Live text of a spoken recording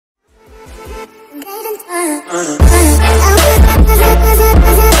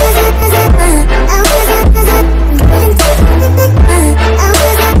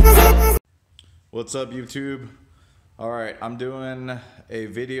What's up, YouTube? All right, I'm doing a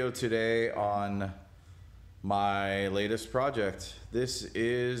video today on my latest project. This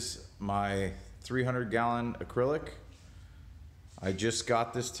is my 300-gallon acrylic. I just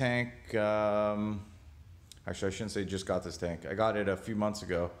got this tank. Actually, I shouldn't say just got this tank. I got it a few months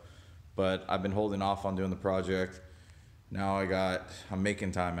ago, but I've been holding off on doing the project. Now I'm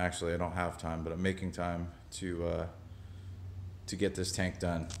making time. Actually, I don't have time, but I'm making time to get this tank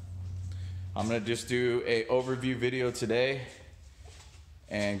done. I'm gonna just do a overview video today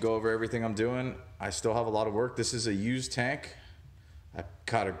and go over everything I'm doing. I still have a lot of work. This is a used tank. I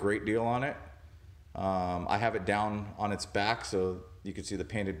got a great deal on it. I have it down on its back so you can see the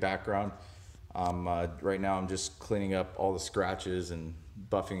painted background. Right now I'm just cleaning up all the scratches and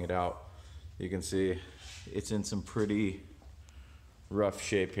buffing it out. You can see it's in some pretty rough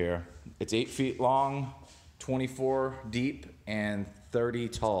shape here. It's 8 feet long, 24 deep, and 30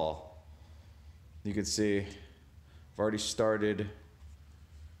 tall. You can see I've already started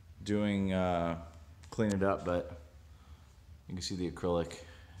doing clean it up, but you can see the acrylic,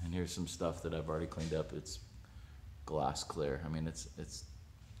 and here's some stuff that I've already cleaned up. It's glass clear. I mean, it's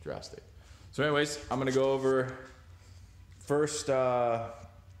drastic. So anyways, I'm gonna go over first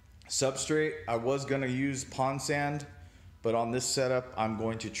substrate. I was gonna use pond sand, but on this setup I'm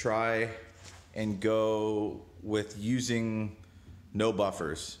going to try and go with using no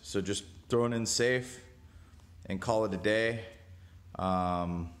buffers. So just throw it in safe and call it a day.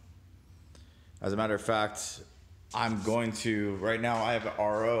 As a matter of fact, I'm going to, right now I have an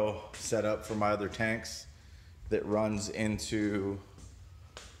RO set up for my other tanks that runs into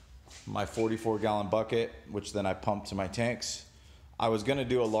my 44-gallon bucket, which then I pump to my tanks. I was gonna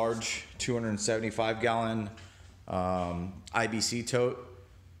do a large 275-gallon IBC tote,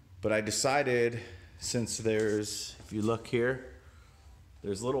 but I decided, since there's, if you look here,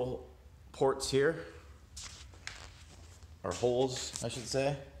 there's little ports here, or holes, I should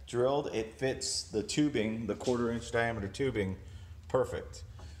say, drilled. It fits the tubing, the 1/4-inch diameter tubing, perfect.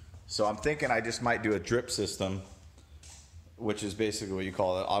 So I'm thinking I just might do a drip system, which is basically what you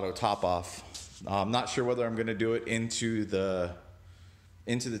call an auto top off. I'm not sure whether I'm gonna do it into the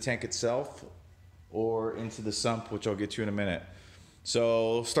tank itself or into the sump, which I'll get to in a minute.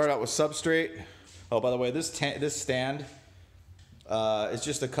 So start out with substrate. Oh, by the way, this stand, it's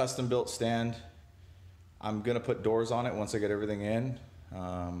just a custom built stand. I'm gonna put doors on it once I get everything in.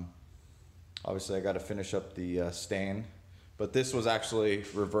 Obviously I gotta finish up the stain, but this was actually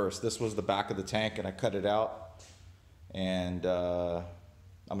reversed. This was the back of the tank and I cut it out, and I'm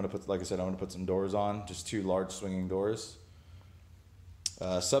gonna put, like I said, I'm gonna put some doors on, just 2 large swinging doors.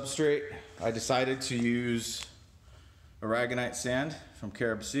 Substrate, I decided to use aragonite sand from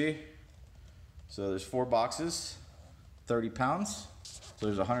Carib Sea. So there's 4 boxes, 30 pounds. So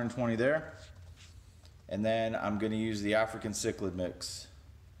there's 120 there. And then I'm gonna use the African Cichlid mix.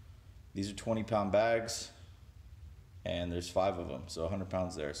 These are 20-pound bags, and there's 5 of them, so 100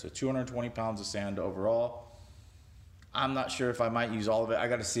 pounds there. So 220 pounds of sand overall. I'm not sure if I might use all of it. I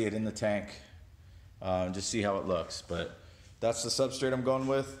gotta see it in the tank, just see how it looks. But that's the substrate I'm going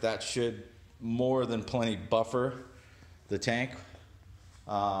with. That should more than plenty buffer the tank.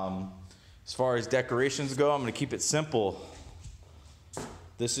 As far as decorations go, I'm gonna keep it simple.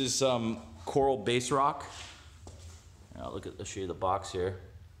 This is some coral base rock. Now let's show you the box here.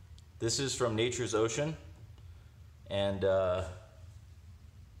 This is from Nature's Ocean, and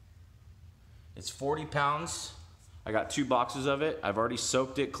it's 40 pounds. I got 2 boxes of it. I've already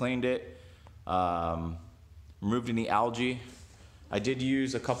soaked it, cleaned it, removed any algae. I did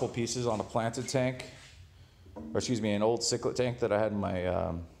use a couple pieces on a planted tank, or excuse me, an old cichlid tank that I had in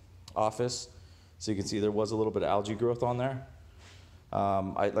my office. So you can see there was a little bit of algae growth on there.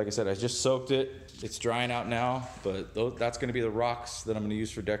 Like I said, I just soaked it. It's drying out now, but that's gonna be the rocks that I'm gonna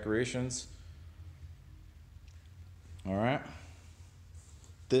use for decorations. All right.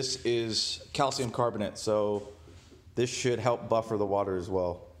 This is calcium carbonate, so this should help buffer the water as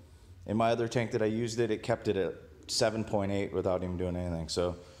well. In my other tank that I used it kept it at 7.8 without even doing anything,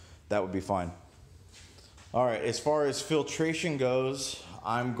 so that would be fine. All right, as far as filtration goes,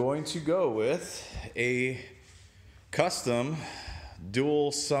 I'm going to go with a custom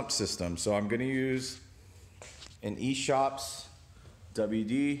dual sump system. So I'm gonna use an eShops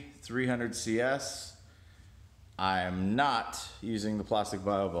WD 300 CS. I'm not using the plastic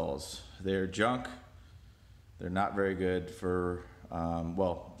bivalves. They're junk. They're not very good for,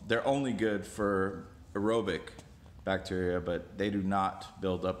 well, they're only good for aerobic bacteria, but they do not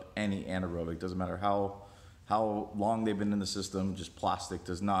build up any anaerobic. Doesn't matter how long they've been in the system, just plastic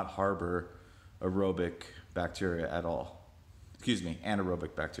does not harbor aerobic bacteria at all. Excuse me,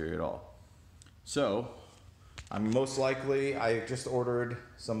 anaerobic bacteria at all. So I'm most likely, I just ordered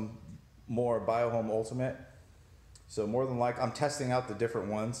some more Biohome Ultimate. So more than likely, I'm testing out the different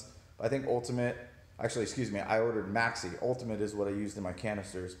ones. I think Ultimate, actually, excuse me, I ordered Maxi. Ultimate is what I used in my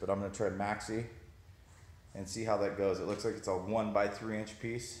canisters, but I'm gonna try Maxi and see how that goes. It looks like it's a 1 by 3 inch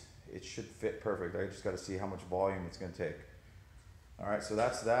piece. It should fit perfect. I just gotta see how much volume it's gonna take. All right, so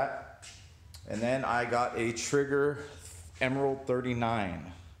that's that. And then I got a Trigger Emerald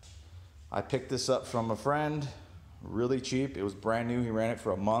 39. I picked this up from a friend, really cheap. It was brand new, he ran it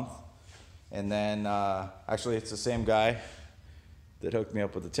for a month. And then, actually it's the same guy that hooked me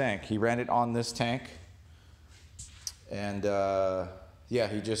up with the tank. He ran it on this tank. And yeah,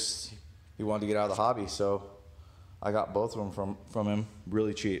 he wanted to get out of the hobby. So I got both of them from him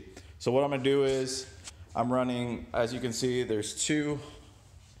really cheap. So what I'm gonna do is, I'm running, as you can see, there's two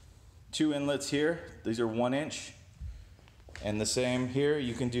inlets here. These are 1 inch. And the same here,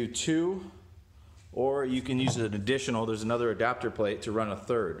 you can do 2, or you can use an additional, there's another adapter plate to run a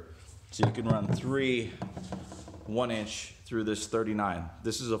 3rd. So you can run 3 1 inch through this 39.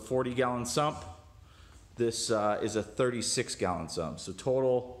 This is a 40 gallon sump. This is a 36 gallon sump. So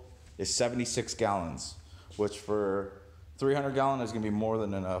total is 76 gallons, which for 300 gallon is gonna be more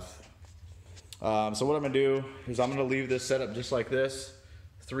than enough. So what I'm gonna do is I'm gonna leave this set up just like this,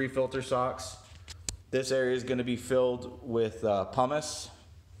 3 filter socks. This area is gonna be filled with pumice.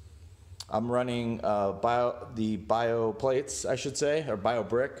 I'm running the bio plates, I should say, or bio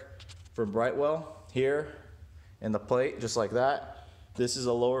brick from Brightwell here in the plate, just like that. This is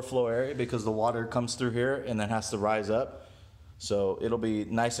a lower flow area because the water comes through here and then has to rise up. So it'll be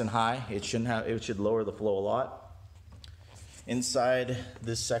nice and high. It should lower the flow a lot. Inside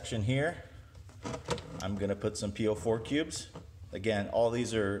this section here, I'm gonna put some PO4 cubes. Again, all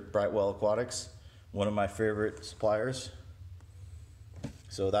these are Brightwell Aquatics, one of my favorite suppliers.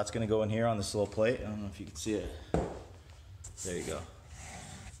 So that's gonna go in here on this little plate. I don't know if you can see it. There you go.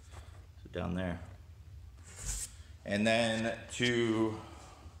 So down there. And then to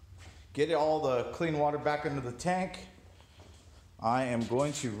get all the clean water back into the tank, I am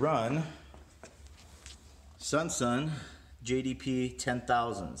going to run Sun JDP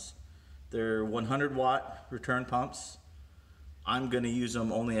 10,000s. They're 100 watt return pumps. I'm gonna use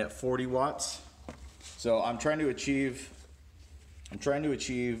them only at 40 watts. So I'm trying to achieve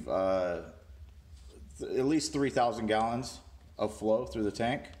at least 3,000 gallons of flow through the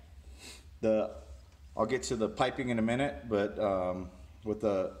tank. I'll get to the piping in a minute, but with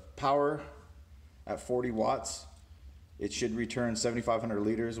the power at 40 watts, it should return 7,500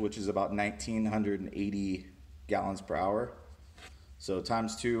 liters, which is about 1,980 gallons per hour. So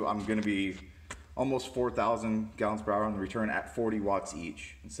times 2, I'm gonna be almost 4,000 gallons per hour on the return at 40 watts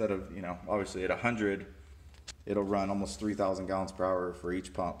each. Instead of, obviously at 100, it'll run almost 3,000 gallons per hour for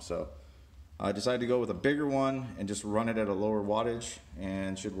each pump. So I decided to go with a bigger one and just run it at a lower wattage,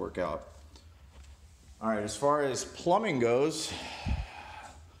 and should work out. All right, as far as plumbing goes,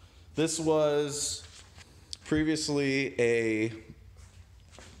 this was previously a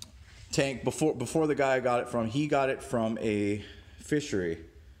tank before the guy I got it from. He got it from a fishery.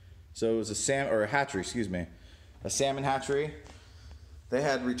 So it was a hatchery, excuse me. A salmon hatchery. They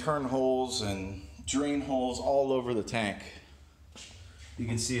had return holes and drain holes all over the tank. You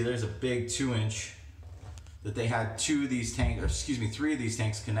can see there's a big 2 inch that they had 3 of these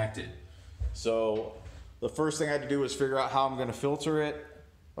tanks connected. So the first thing I had to do was figure out how I'm gonna filter it,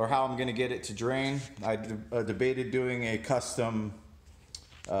 or how I'm gonna get it to drain. I debated doing a custom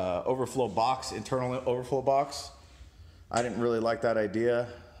overflow box, internal overflow box. I didn't really like that idea.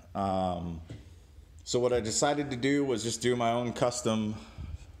 So what I decided to do was just do my own custom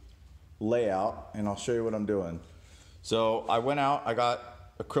layout, and I'll show you what I'm doing. So I went out, I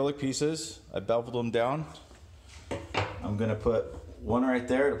got acrylic pieces, I beveled them down. I'm gonna put one right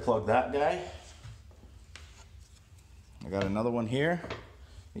there to plug that guy. I got another one here.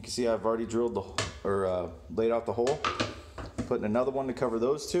 You can see I've already drilled laid out the hole. I'm putting another one to cover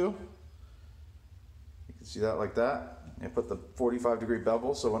those 2. You can see that like that. And put the 45-degree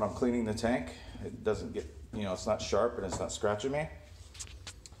bevel so when I'm cleaning the tank, it doesn't get, it's not sharp and it's not scratching me.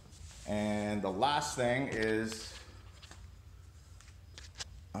 And the last thing is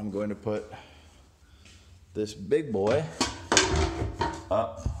I'm going to put this big boy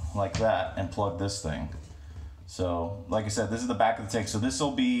up like that and plug this thing. So like I said, this is the back of the tank. So this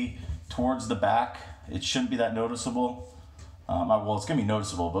will be towards the back. It shouldn't be that noticeable. Well, it's gonna be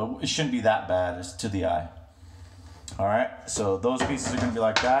noticeable, but it shouldn't be that bad as to the eye. All right, so those pieces are gonna be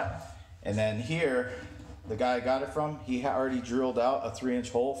like that. And then here, the guy I got it from, he had already drilled out a 3 inch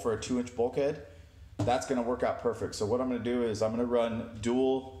hole for a 2 inch bulkhead. That's gonna work out perfect. So what I'm gonna do is I'm gonna run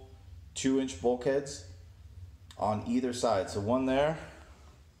dual 2-inch bulkheads on either side. So one there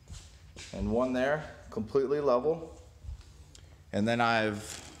and one there, completely level. And then I'm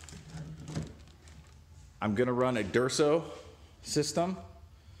gonna run a Durso system.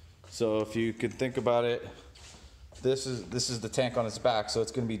 So if you could think about it, this is the tank on its back. So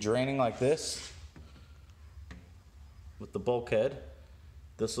it's gonna be draining like this with the bulkhead.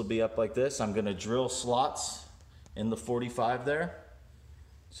 This will be up like this. I'm gonna drill slots in the 45 there,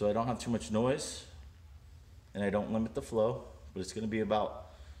 so I don't have too much noise and I don't limit the flow, but it's gonna be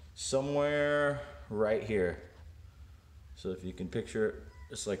about somewhere right here. So if you can picture it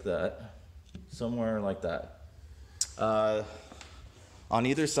just like that, somewhere like that. On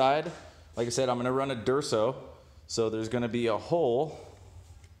either side, like I said, I'm gonna run a Durso, so there's gonna be a hole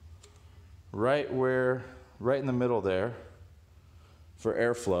right in the middle there for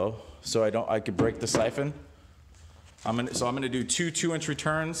airflow, so I could break the siphon. I'm gonna do two 2-inch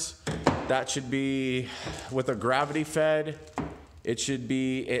returns. That should be, with a gravity fed, it should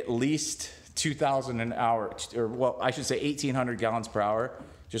be at least 2,000 an hour, or well, I should say 1,800 gallons per hour,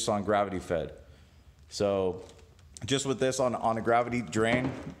 just on gravity fed. So just with this on a gravity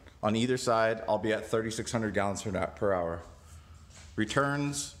drain on either side, I'll be at 3,600 gallons per hour.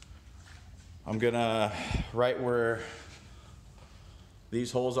 Returns, I'm gonna, right where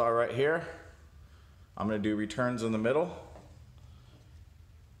these holes are right here, I'm gonna do returns in the middle,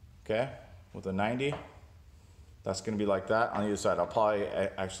 okay, with a 90. That's gonna be like that on either side. I'll probably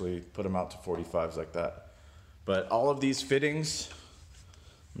actually put them out to 45s like that. But all of these fittings,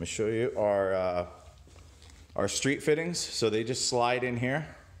 let me show you, are street fittings. So they just slide in here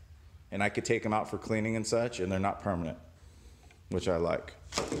and I could take them out for cleaning and such, and they're not permanent, which I like.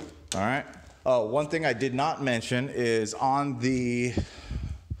 All right. Oh, one thing I did not mention is on the,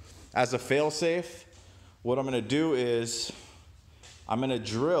 as a fail-safe, what I'm gonna do is I'm gonna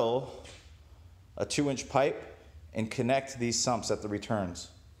drill a 2-inch pipe and connect these sumps at the returns.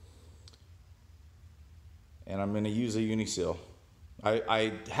 And I'm gonna use a uniseal.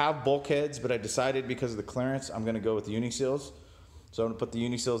 I have bulkheads, but I decided because of the clearance, I'm gonna go with the uniseals. So I'm gonna put the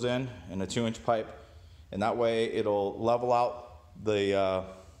uniseals in a 2-inch pipe, and that way it'll level out the,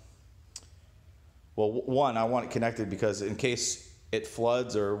 well, one, I want it connected because in case it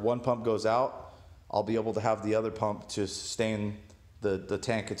floods or one pump goes out, I'll be able to have the other pump to sustain the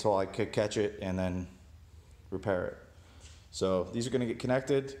tank until I could catch it and then repair it. So these are gonna get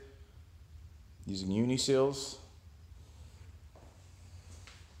connected using uniseals.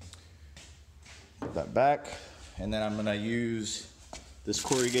 Put that back, and then I'm gonna use this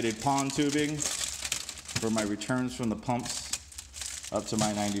corrugated pond tubing for my returns from the pumps up to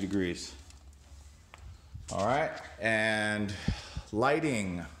my 90 degrees. All right, and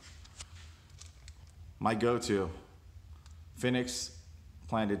lighting, my go-to, Phoenix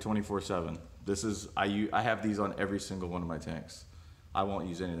planted 24/7. This is, I have these on every single one of my tanks. I won't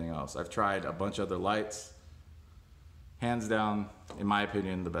use anything else. I've tried a bunch of other lights. Hands down, in my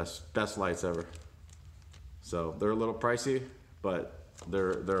opinion, the best lights ever. So they're a little pricey, but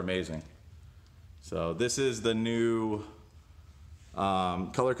they're amazing. So this is the new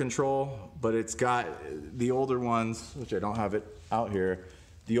color control, but it's got the older ones, which I don't have it out here.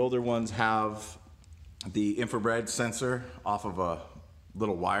 The older ones have the infrared sensor off of a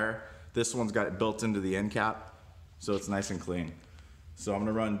little wire. This one's got it built into the end cap, so it's nice and clean. So I'm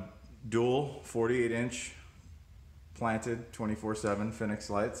gonna run dual 48-inch planted 24/7 Phoenix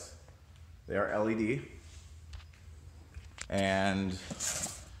lights. They are LED. And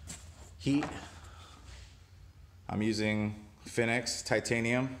heat, I'm using Phoenix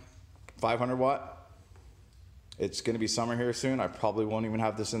titanium 500 watt. It's gonna be summer here soon. I probably won't even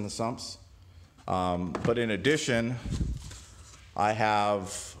have this in the sumps. But in addition, I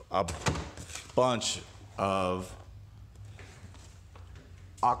have a bunch of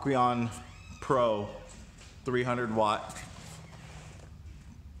Aquarium Pro 300 watt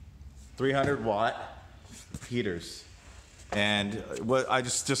heaters. And what I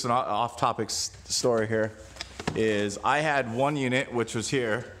just an off-topic story here is I had one unit, which was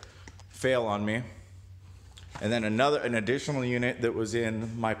here, fail on me, and then an additional unit that was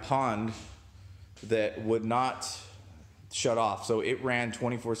in my pond that would not shut off, so it ran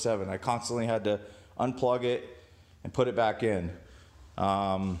 24/7. I constantly had to unplug it and put it back in.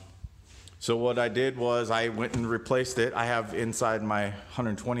 So what I did was I went and replaced it. I have inside my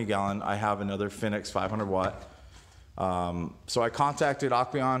 120 gallon, I have another Phoenix 500 watt. So I contacted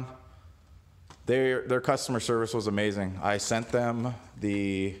Aquarium. Their customer service was amazing. I sent them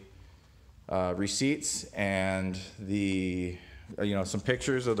the receipts and the some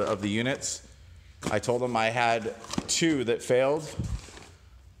pictures of the units. I told them I had two that failed,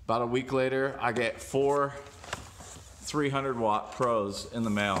 About a week later, I get 4 300-watt pros in the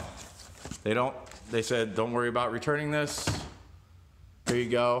mail. They said, don't worry about returning this. Here you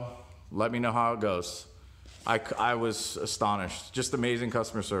go. Let me know how it goes. I was astonished. Just amazing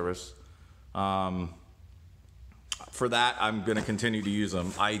customer service. For that, I'm gonna continue to use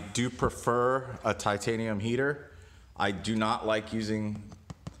them. I do prefer a titanium heater. I do not like using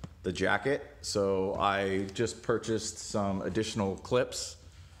the jacket, so I just purchased some additional clips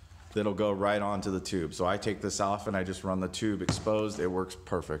that'll go right onto the tube. So I take this off and I just run the tube exposed. It works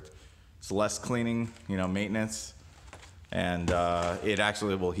perfect. It's less cleaning, you know, maintenance, and it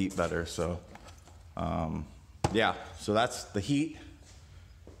actually will heat better. So yeah, so that's the heat.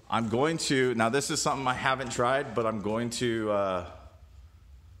 I'm going to, now this is something I haven't tried, but I'm going to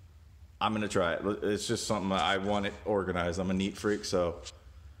try it. It's just something I want it organized. I'm a neat freak, so.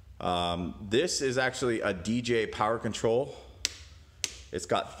 This is actually a DJ power control. It's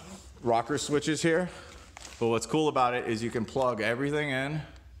got rocker switches here, but what's cool about it is you can plug everything in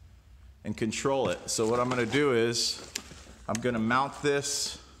and control it. So what I'm gonna do is, I'm gonna mount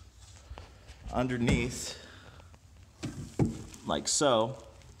this underneath, like so.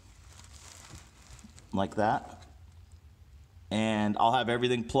 Like that, and I'll have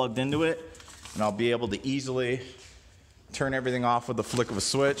everything plugged into it, and I'll be able to easily turn everything off with the flick of a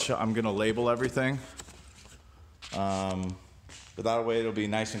switch. I'm gonna label everything, but that way it'll be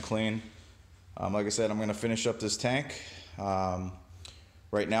nice and clean. Like I said, I'm gonna finish up this tank. Right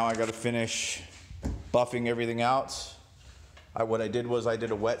now I gotta finish buffing everything out. What I did was I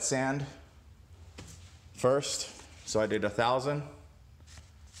did a wet sand first, so I did 1,000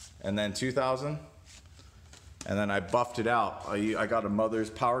 and then 2,000. And then I buffed it out. I got a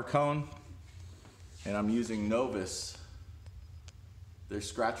Mother's power cone, and I'm using Novus, their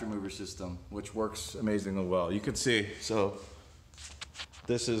scratch remover system, which works amazingly well. You can see, so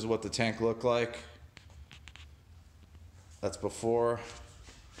this is what the tank looked like. That's before,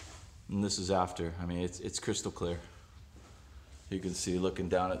 and this is after. I mean, it's crystal clear. You can see looking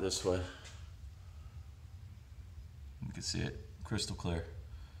down it this way. You can see it, crystal clear.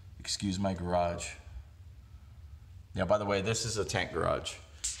 Excuse my garage. Yeah, by the way, this is a tank garage.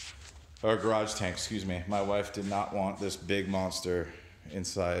 Or garage tank, excuse me. My wife did not want this big monster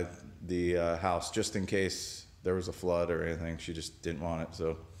inside the house, just in case there was a flood or anything. She just didn't want it.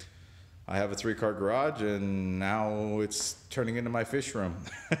 So I have a 3-car garage, and now it's turning into my fish room.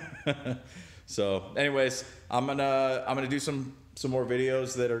 So anyways, I'm gonna do some more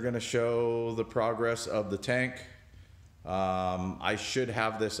videos that are gonna show the progress of the tank. I should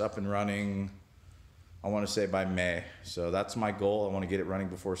have this up and running, I want to say by May. So that's my goal. I want to get it running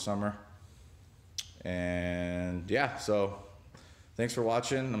before summer. And yeah, so thanks for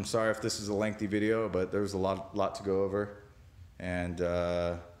watching. I'm sorry if this is a lengthy video, but there was a lot to go over. And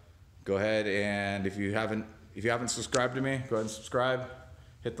go ahead, and if you haven't subscribed to me, go ahead and subscribe.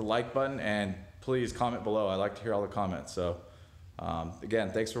 Hit the like button, and please comment below. I like to hear all the comments. So again,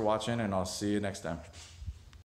 thanks for watching, and I'll see you next time.